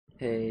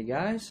Hey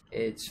guys,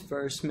 it's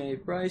First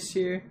Mate Bryce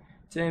here.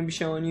 Today I'm be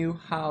showing you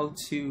how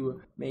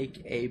to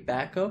make a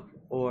backup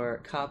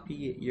or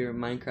copy your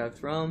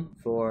Minecraft ROM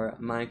for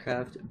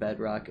Minecraft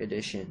Bedrock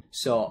Edition.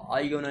 So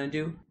all you're gonna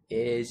do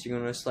is you're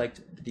gonna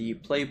select the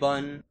play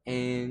button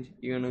and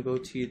you're gonna go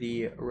to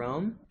the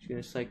ROM. You're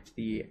gonna select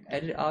the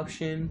edit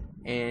option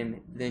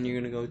and then you're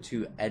gonna go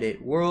to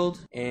edit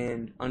world,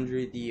 and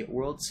under the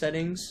world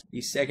settings,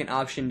 the second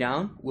option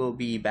down will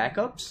be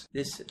backups.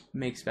 This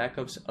makes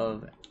backups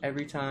of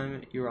every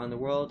time you're on the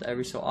world,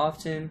 every so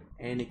often,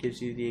 and it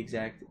gives you the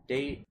exact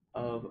date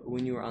of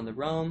when you were on the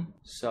ROM.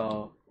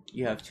 So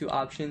you have two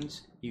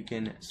options. You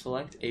can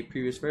select a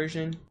previous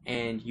version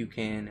and you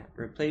can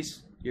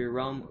replace your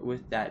ROM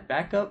with that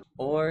backup,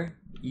 or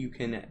you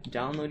can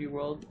download your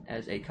world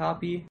as a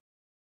copy.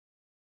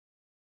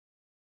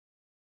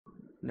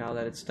 Now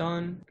that it's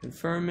done,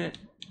 confirm it,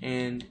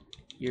 and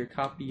your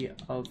copy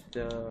of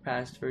the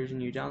past version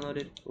you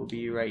downloaded will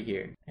be right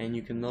here, and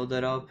you can load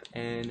that up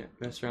and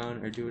mess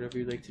around or do whatever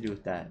you'd like to do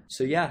with that.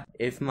 So yeah,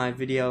 if my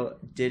video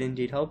did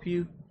indeed help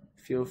you,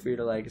 feel free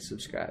to like and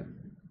subscribe.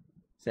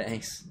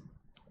 Thanks.